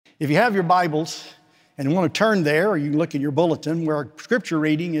If you have your Bibles and want to turn there, or you can look in your bulletin where our scripture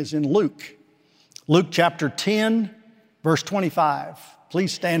reading is in Luke. Luke chapter 10, verse 25.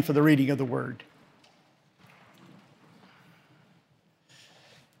 Please stand for the reading of the word.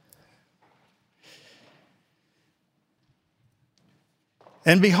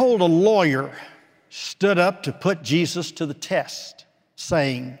 And behold, a lawyer stood up to put Jesus to the test,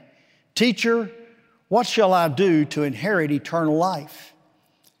 saying, Teacher, what shall I do to inherit eternal life?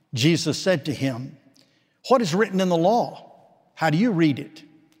 Jesus said to him, What is written in the law? How do you read it?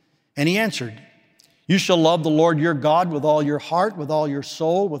 And he answered, You shall love the Lord your God with all your heart, with all your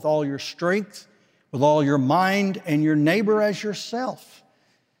soul, with all your strength, with all your mind, and your neighbor as yourself.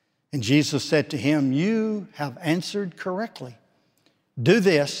 And Jesus said to him, You have answered correctly. Do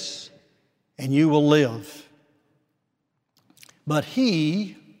this, and you will live. But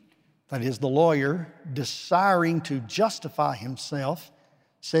he, that is the lawyer, desiring to justify himself,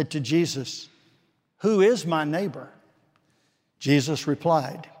 said to Jesus, Who is my neighbor? Jesus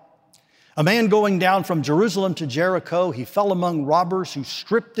replied, A man going down from Jerusalem to Jericho, he fell among robbers who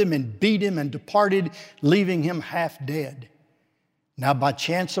stripped him and beat him and departed, leaving him half dead. Now by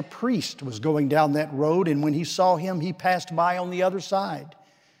chance a priest was going down that road, and when he saw him, he passed by on the other side.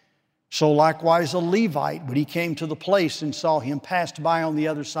 So likewise a Levite, when he came to the place and saw him, passed by on the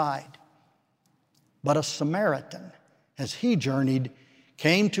other side. But a Samaritan, as he journeyed,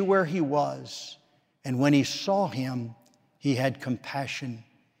 came to where he was, and when he saw him, he had compassion.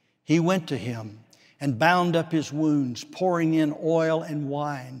 He went to him and bound up his wounds, pouring in oil and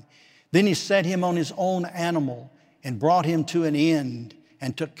wine. Then he set him on his own animal and brought him to an inn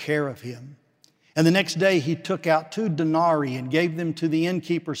and took care of him. And the next day he took out 2 denarii and gave them to the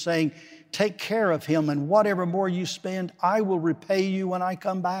innkeeper, saying, Take care of him, and whatever more you spend, I will repay you when I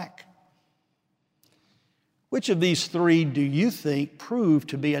come back. Which of these 3 do you think proved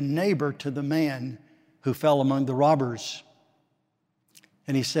to be a neighbor to the man who fell among the robbers?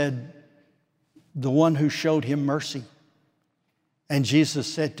 And he said, The one who showed him mercy. And Jesus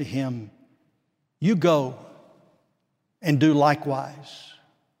said to him, You go and do likewise.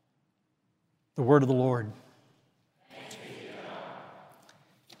 The word of the Lord.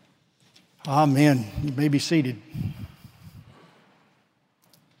 Amen. You may be seated.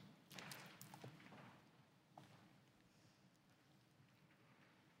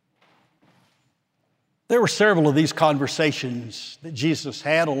 There were several of these conversations that Jesus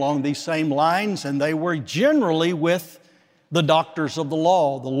had along these same lines, and they were generally with the doctors of the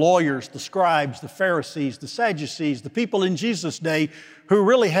law, the lawyers, the scribes, the Pharisees, the Sadducees, the people in Jesus' day who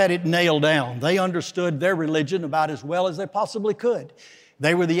really had it nailed down. They understood their religion about as well as they possibly could.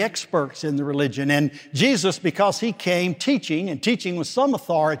 They were the experts in the religion. And Jesus, because he came teaching, and teaching with some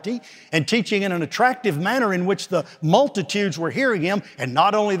authority, and teaching in an attractive manner in which the multitudes were hearing him, and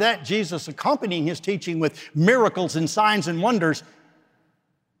not only that, Jesus accompanying his teaching with miracles and signs and wonders,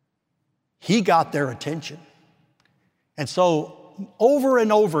 he got their attention. And so over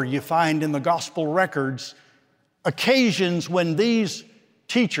and over you find in the gospel records occasions when these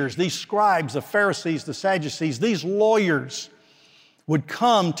teachers, these scribes, the Pharisees, the Sadducees, these lawyers would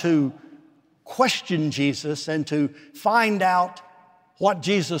come to question Jesus and to find out what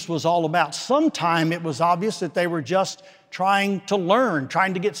Jesus was all about. Sometime it was obvious that they were just trying to learn,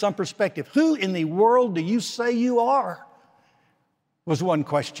 trying to get some perspective. Who in the world do you say you are? Was one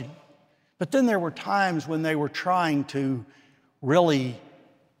question. But then there were times when they were trying to really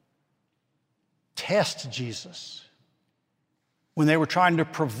test Jesus, when they were trying to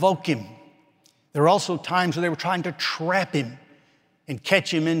provoke him. There were also times when they were trying to trap him and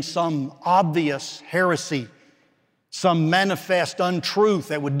catch him in some obvious heresy, some manifest untruth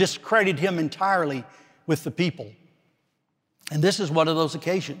that would discredit him entirely with the people. And this is one of those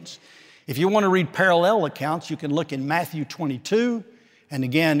occasions. If you want to read parallel accounts, you can look in Matthew 22, and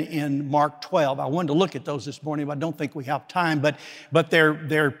again in Mark 12. I wanted to look at those this morning, but I don't think we have time. But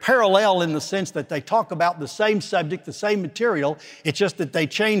they're parallel in the sense that they talk about the same subject, the same material. It's just that they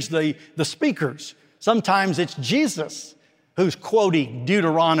change the speakers. Sometimes it's Jesus who's quoting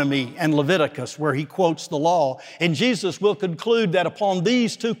Deuteronomy and Leviticus, where he quotes the law. And Jesus will conclude that upon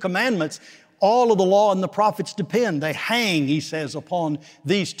these 2 commandments, all of the law and the prophets depend. They hang, he says, upon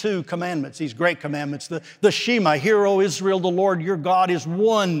these 2 commandments, these great commandments. The Shema, Hear, O Israel, the Lord your God is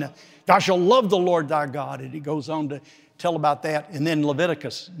one. Thou shalt love the Lord thy God. And he goes on to tell about that. And then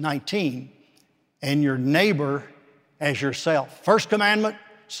Leviticus 19, and your neighbor as yourself. First commandment,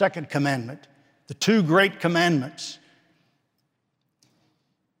 second commandment. The 2 great commandments.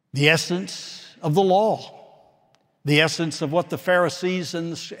 The essence of the law. The essence of what the Pharisees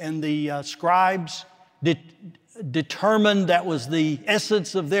and the scribes determined, that was the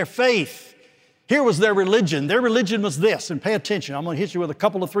essence of their faith. Here was their religion. Their religion was this, and pay attention. I'm going to hit you with a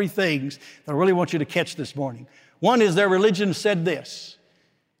couple of three things that I really want you to catch this morning. One is their religion said this: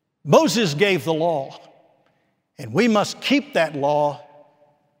 Moses gave the law, and we must keep that law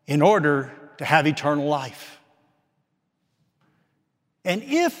in order to have eternal life. And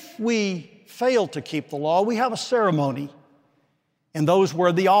if we fail to keep the law, we have a ceremony. And those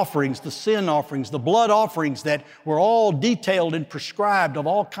were the offerings, the sin offerings, the blood offerings that were all detailed and prescribed of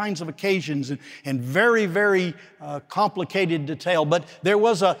all kinds of occasions and very, very complicated detail. But there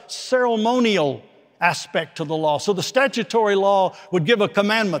was a ceremonial aspect to the law. So the statutory law would give a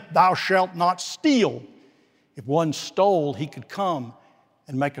commandment: thou shalt not steal. If one stole, he could come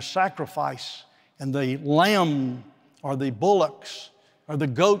and make a sacrifice, and the lamb or the bullocks or the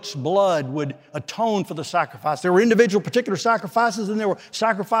goat's blood would atone for the sacrifice. There were individual particular sacrifices, and there were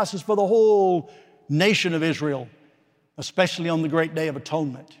sacrifices for the whole nation of Israel, especially on the great day of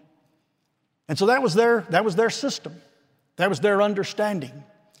atonement. And so that was their system. That was their understanding.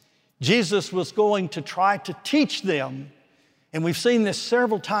 Jesus was going to try to teach them, and we've seen this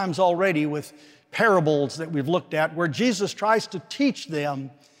several times already with parables that we've looked at, where Jesus tries to teach them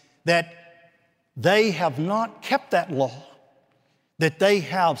that they have not kept that law, that they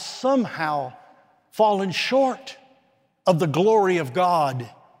have somehow fallen short of the glory of God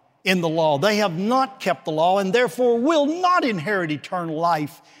in the law. They have not kept the law and therefore will not inherit eternal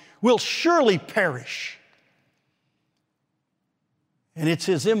life, will surely perish. And it's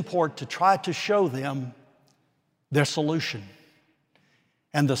his import to try to show them their solution.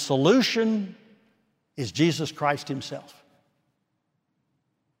 And the solution is Jesus Christ himself.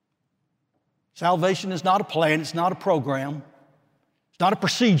 Salvation is not a plan, it's not a program, it's not a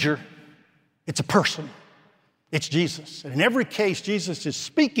procedure, it's a person. It's Jesus. And in every case, Jesus is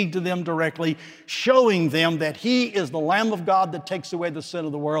speaking to them directly, showing them that he is the Lamb of God that takes away the sin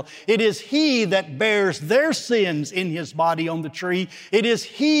of the world. It is he that bears their sins in his body on the tree. It is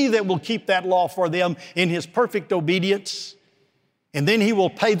he that will keep that law for them in his perfect obedience. And then he will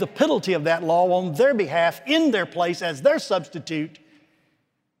pay the penalty of that law on their behalf, in their place, as their substitute.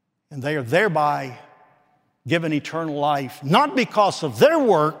 And they are thereby given eternal life, not because of their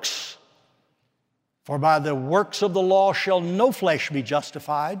works, for by the works of the law shall no flesh be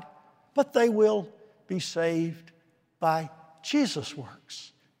justified, but they will be saved by Jesus'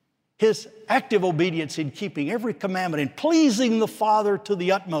 works. His active obedience in keeping every commandment and pleasing the Father to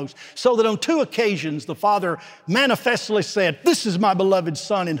the utmost, so that on 2 occasions the Father manifestly said, "This is my beloved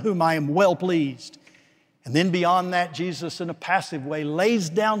Son in whom I am well pleased." And then beyond that, Jesus, in a passive way,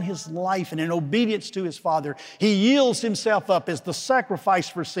 lays down his life, and in obedience to his Father, he yields himself up as the sacrifice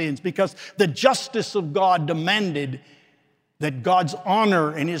for sins, because the justice of God demanded that God's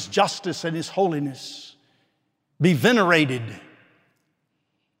honor and his justice and his holiness be venerated.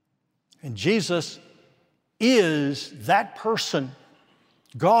 And Jesus is that person,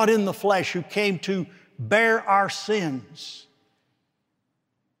 God in the flesh, who came to bear our sins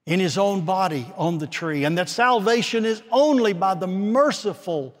in his own body on the tree, and that salvation is only by the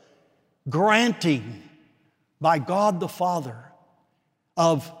merciful granting by God the Father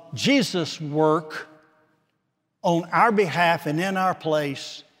of Jesus' work on our behalf and in our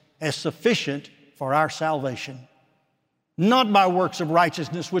place as sufficient for our salvation. Not by works of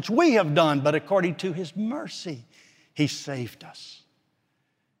righteousness which we have done, but according to his mercy, he saved us.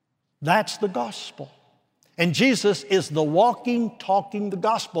 That's the gospel. And Jesus is the walking, talking the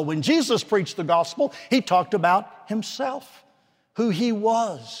gospel. When Jesus preached the gospel, he talked about himself, who he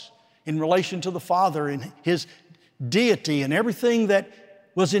was in relation to the Father and his deity and everything that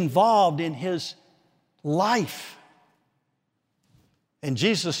was involved in his life. And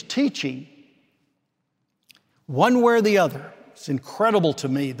Jesus' teaching, one way or the other, it's incredible to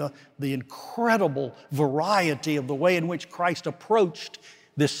me, the incredible variety of the way in which Christ approached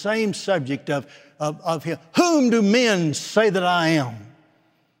this same subject of him. Whom do men say that I am?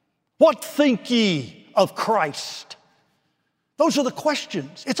 What think ye of Christ? Those are the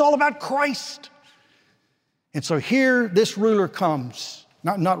questions. It's all about Christ. And so here this ruler comes,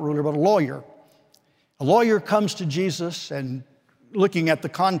 not ruler, but a lawyer. A lawyer comes to Jesus, and looking at the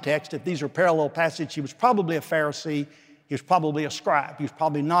context, if these are parallel passages, he was probably a Pharisee, he was probably a scribe. He was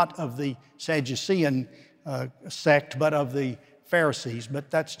probably not of the Sadducean sect, but of the Pharisees.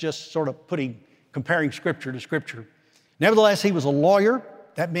 But that's just sort of comparing Scripture to Scripture. Nevertheless, he was a lawyer.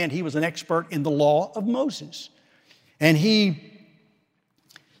 That meant he was an expert in the law of Moses. And he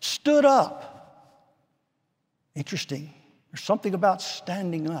stood up. Interesting. There's something about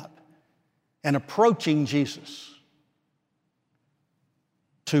standing up and approaching Jesus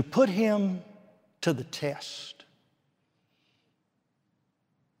to put him to the test.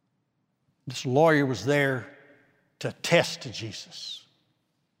 This lawyer was there to test Jesus.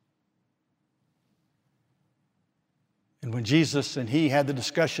 And when Jesus and he had the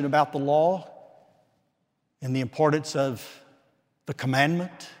discussion about the law and the importance of the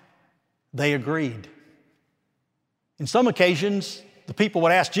commandment, they agreed. In some occasions, the people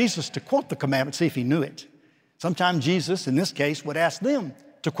would ask Jesus to quote the commandment, see if he knew it. Sometimes Jesus, in this case, would ask them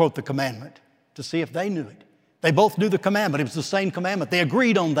to quote the commandment to see if they knew it. They both knew the commandment. It was the same commandment. They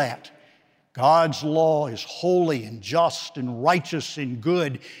agreed on that. God's law is holy and just and righteous and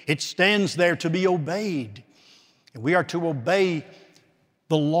good. It stands there to be obeyed. And we are to obey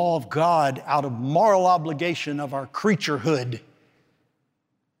the law of God out of moral obligation of our creaturehood.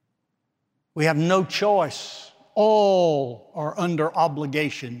 We have no choice. All are under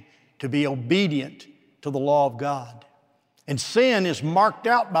obligation to be obedient to the law of God. And sin is marked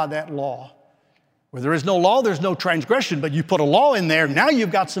out by that law. Where there is no law, there's no transgression, but you put a law in there, now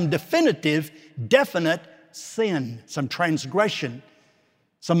you've got some definite sin, some transgression,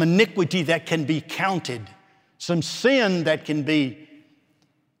 some iniquity that can be counted, some sin that can be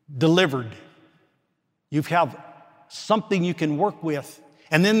delivered. You have something you can work with,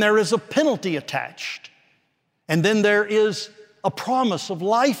 and then there is a penalty attached, and then there is a promise of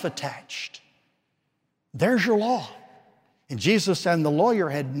life attached. There's your law. And Jesus and the lawyer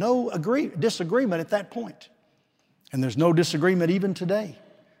had no disagreement at that point. And there's no disagreement even today.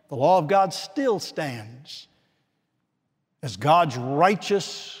 The law of God still stands as God's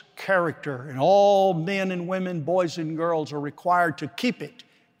righteous character, and all men and women, boys and girls are required to keep it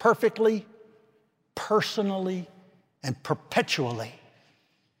perfectly, personally, and perpetually.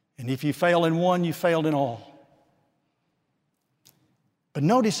 And if you fail in one, you failed in all. But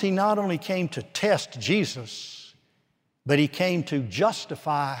notice he not only came to test Jesus, but he came to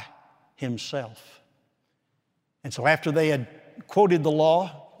justify himself. And so after they had quoted the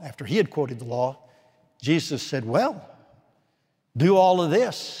law, after he had quoted the law, Jesus said, well, do all of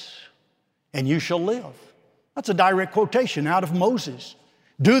this and you shall live. That's a direct quotation out of Moses.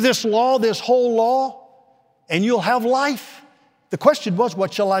 Do this law, this whole law, and you'll have life. The question was,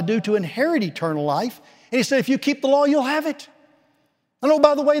 what shall I do to inherit eternal life? And he said, if you keep the law, you'll have it. And oh,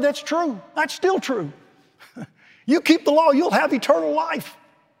 by the way, that's true. That's still true. You keep the law, you'll have eternal life.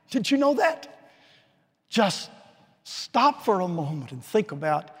 Did you know that? Just stop for a moment and think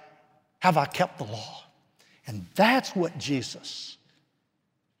about, have I kept the law? And that's what Jesus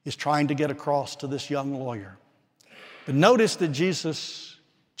is trying to get across to this young lawyer. But notice that Jesus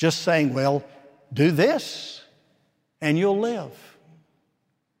just saying, well, do this and you'll live.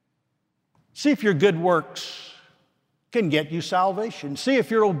 See if your good works can get you salvation. See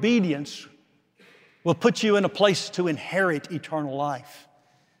if your obedience will put you in a place to inherit eternal life.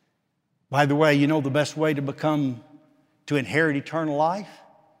 By the way, you know the best way to inherit eternal life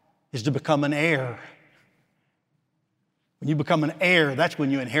is to become an heir. When you become an heir, that's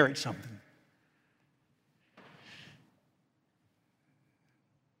when you inherit something.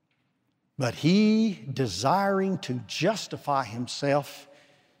 But he, desiring to justify himself,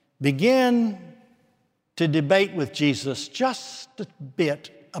 began to debate with Jesus just a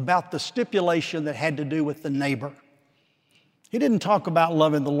bit about the stipulation that had to do with the neighbor. He didn't talk about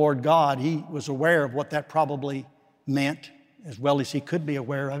loving the Lord God. He was aware of what that probably meant, as well as he could be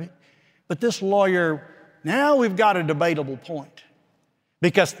aware of it. But this lawyer, now we've got a debatable point,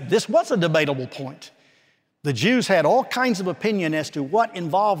 because this was a debatable point. The Jews had all kinds of opinion as to what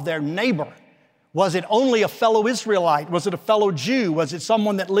involved their neighbor. Was it only a fellow Israelite? Was it a fellow Jew? Was it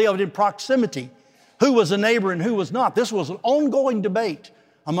someone that lived in proximity? Who was a neighbor and who was not? This was an ongoing debate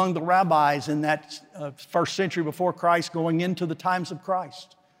among the rabbis in that first century before Christ, going into the times of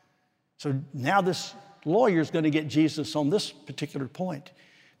Christ. So now this lawyer is going to get Jesus on this particular point.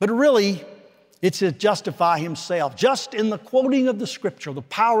 But really, it's to justify himself. Just in the quoting of the Scripture, the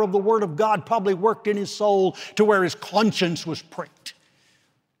power of the Word of God probably worked in his soul to where his conscience was pricked.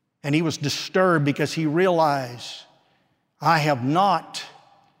 And he was disturbed because he realized, I have not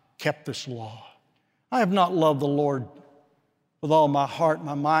kept this law. I have not loved the Lord with all my heart,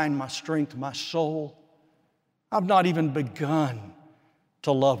 my mind, my strength, my soul. I've not even begun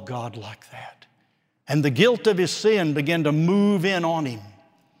to love God like that. And the guilt of his sin began to move in on him.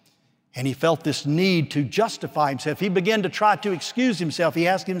 And he felt this need to justify himself. He began to try to excuse himself. He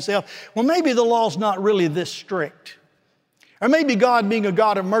asked himself, well, maybe the law's not really this strict. Or maybe God, being a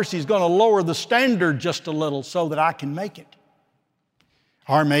God of mercy, is going to lower the standard just a little so that I can make it.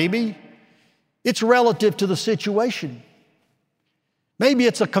 Or maybe it's relative to the situation. Maybe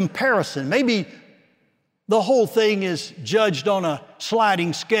it's a comparison. Maybe the whole thing is judged on a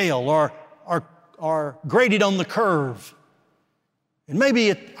sliding scale or graded on the curve. And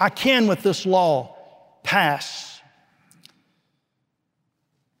maybe I can, with this law, pass.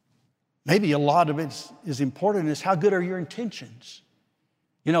 Maybe a lot of it is important is how good are your intentions?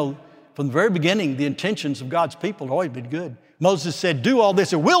 You know, from the very beginning, the intentions of God's people have always been good. Moses said, do all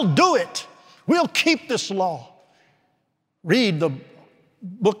this, and we'll do it. We'll keep this law. Read the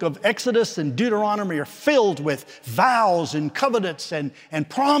book of Exodus and Deuteronomy are filled with vows and covenants and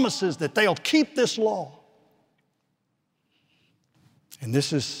promises that they'll keep this law. And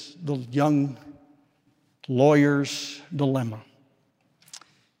this is the young lawyer's dilemma.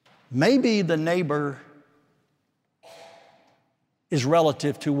 Maybe the neighbor is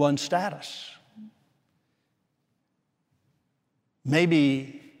relative to one's status.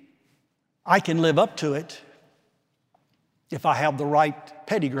 Maybe I can live up to it if I have the right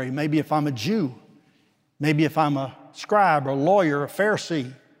pedigree. Maybe if I'm a Jew. Maybe if I'm a scribe or a lawyer, a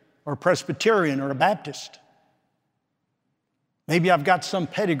Pharisee, or a Presbyterian or a Baptist. Maybe I've got some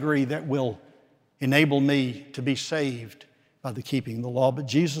pedigree that will enable me to be saved by the keeping of the law. But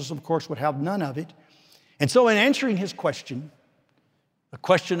Jesus, of course, would have none of it. And so in answering his question, the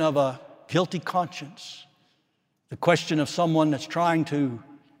question of a guilty conscience, the question of someone that's trying to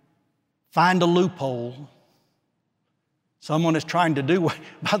find a loophole, someone is trying to do,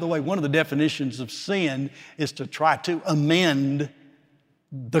 by the way, one of the definitions of sin is to try to amend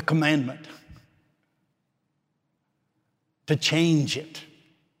the commandment, to change it,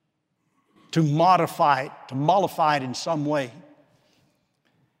 to modify it, to mollify it in some way.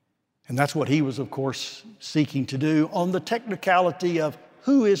 And that's what he was, of course, seeking to do on the technicality of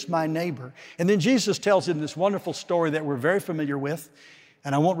who is my neighbor. And then Jesus tells him this wonderful story that we're very familiar with.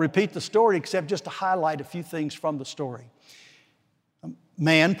 And I won't repeat the story except just to highlight a few things from the story. A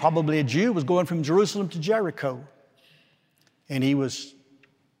man, probably a Jew, was going from Jerusalem to Jericho. And he was,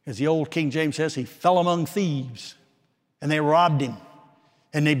 as the old King James says, he fell among thieves. And they robbed him.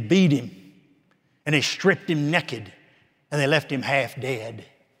 And they beat him. And they stripped him naked. And they left him half dead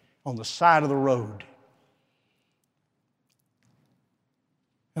on the side of the road.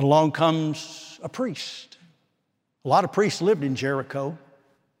 And along comes a priest. A lot of priests lived in Jericho,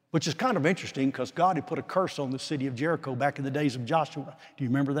 which is kind of interesting because God had put a curse on the city of Jericho back in the days of Joshua. Do you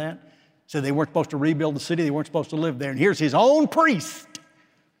remember that? Said they weren't supposed to rebuild the city, they weren't supposed to live there. And here's his own priest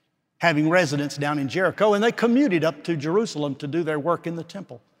having residence down in Jericho, and they commuted up to Jerusalem to do their work in the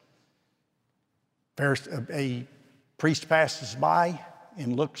temple. A priest passes by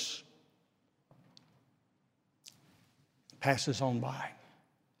and looks, passes on by.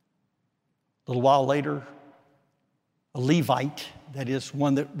 A little while later, a Levite, that is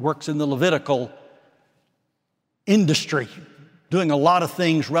one that works in the Levitical industry, doing a lot of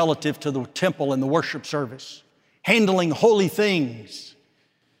things relative to the temple and the worship service, handling holy things,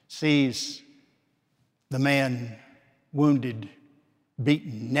 sees the man wounded,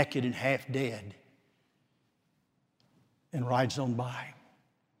 beaten, naked, and half dead, and rides on by.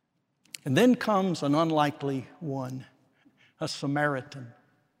 And then comes an unlikely one, a Samaritan.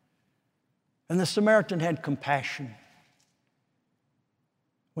 And the Samaritan had compassion.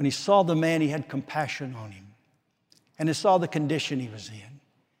 When he saw the man, he had compassion on him. And he saw the condition he was in.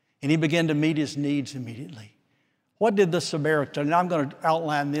 And he began to meet his needs immediately. What did the Samaritan, and I'm going to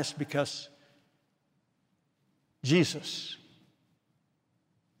outline this because Jesus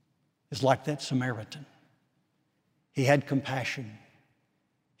is like that Samaritan. He had compassion.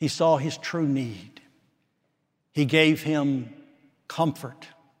 He saw his true need. He gave him comfort.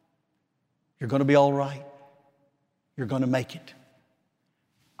 You're going to be all right. You're going to make it.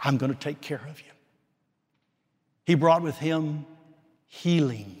 I'm going to take care of you. He brought with him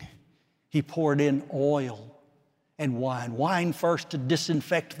healing. He poured in oil and wine. Wine first to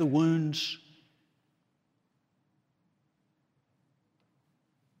disinfect the wounds.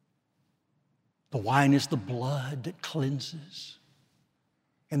 The wine is the blood that cleanses.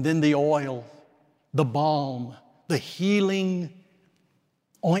 And then the oil, the balm, the healing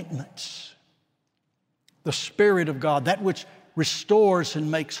ointments. The Spirit of God, that which restores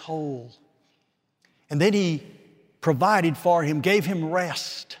and makes whole. And then he provided for him, gave him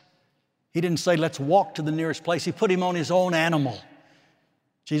rest. He didn't say, let's walk to the nearest place. He put him on his own animal.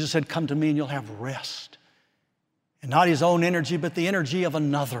 Jesus said, come to me and you'll have rest. And not his own energy, but the energy of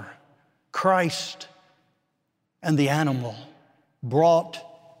another. Christ and the animal brought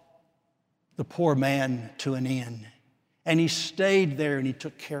the poor man to an inn. And he stayed there and he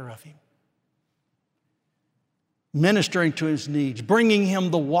took care of him, ministering to his needs, bringing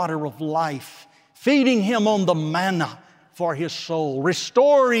him the water of life, feeding him on the manna for his soul,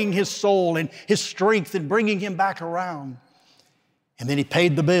 restoring his soul and his strength and bringing him back around. And then he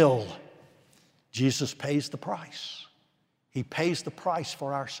paid the bill. Jesus pays the price. He pays the price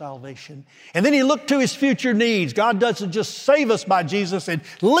for our salvation. And then he looked to his future needs. God doesn't just save us by Jesus and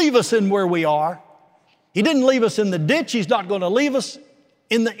leave us in where we are. He didn't leave us in the ditch. He's not going to leave us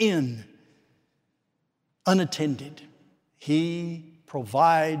in the inn unattended. He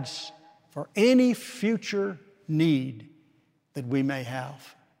provides for any future need that we may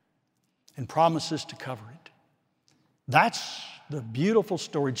have and promises to cover it. That's the beautiful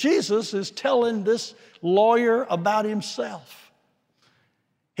story. Jesus is telling this lawyer about himself.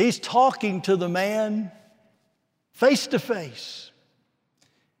 He's talking to the man face to face.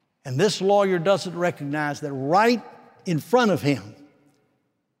 And this lawyer doesn't recognize that right in front of him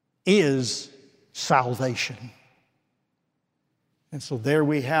is salvation. And so there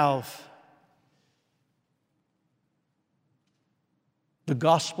we have the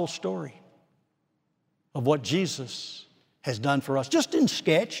gospel story of what Jesus has done for us, just in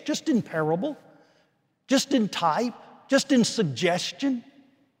sketch, just in parable, just in type, just in suggestion,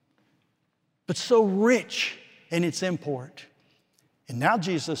 but so rich in its import. And now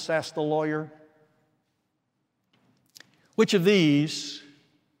Jesus asked the lawyer, which of these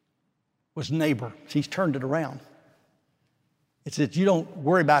was neighbor? He's turned it around. It's that you don't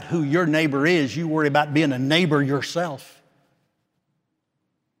worry about who your neighbor is, you worry about being a neighbor yourself.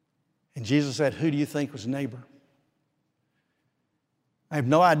 And Jesus said, who do you think was neighbor? I have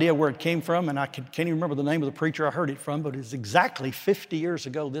no idea where it came from, and I can't even remember the name of the preacher I heard it from, but it's exactly 50 years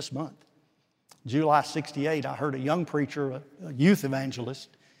ago this month. July 68, I heard a young preacher, a youth evangelist,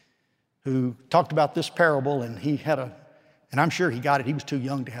 who talked about this parable, and he had and I'm sure he got it. He was too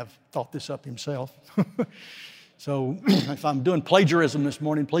young to have thought this up himself. So if I'm doing plagiarism this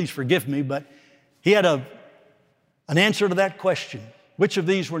morning, please forgive me, but he had an answer to that question. Which of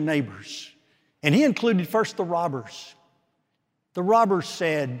these were neighbors? And he included first the robbers. The robbers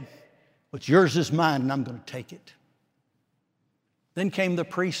said, what's yours is mine, and I'm going to take it. Then came the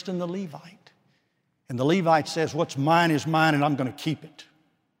priest and the Levite. And the Levite says, what's mine is mine, and I'm going to keep it.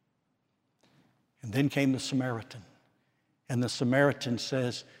 And then came the Samaritan. And the Samaritan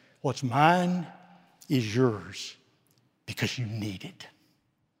says, what's mine is yours because you need it.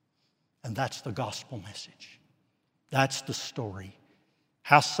 And that's the gospel message. That's the story.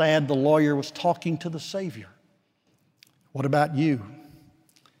 How sad the lawyer was talking to the Savior. What about you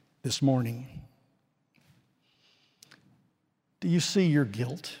this morning? Do you see your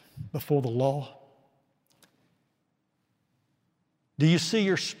guilt before the law? Do you see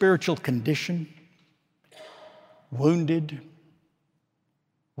your spiritual condition? Wounded,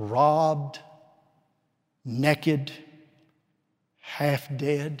 robbed, naked, half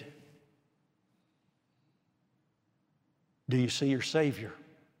dead? Do you see your Savior?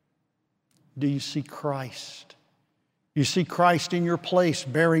 Do you see Christ? Do you see Christ in your place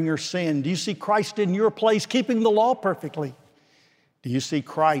bearing your sin? Do you see Christ in your place keeping the law perfectly? Do you see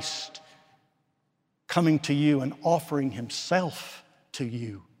Christ coming to you and offering himself to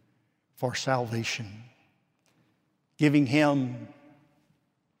you for salvation? Giving him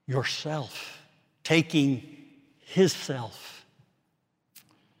yourself, taking his self.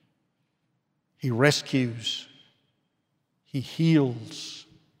 He rescues, he heals,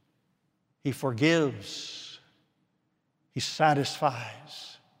 he forgives, he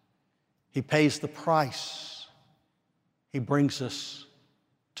satisfies, he pays the price, he brings us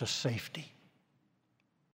to safety.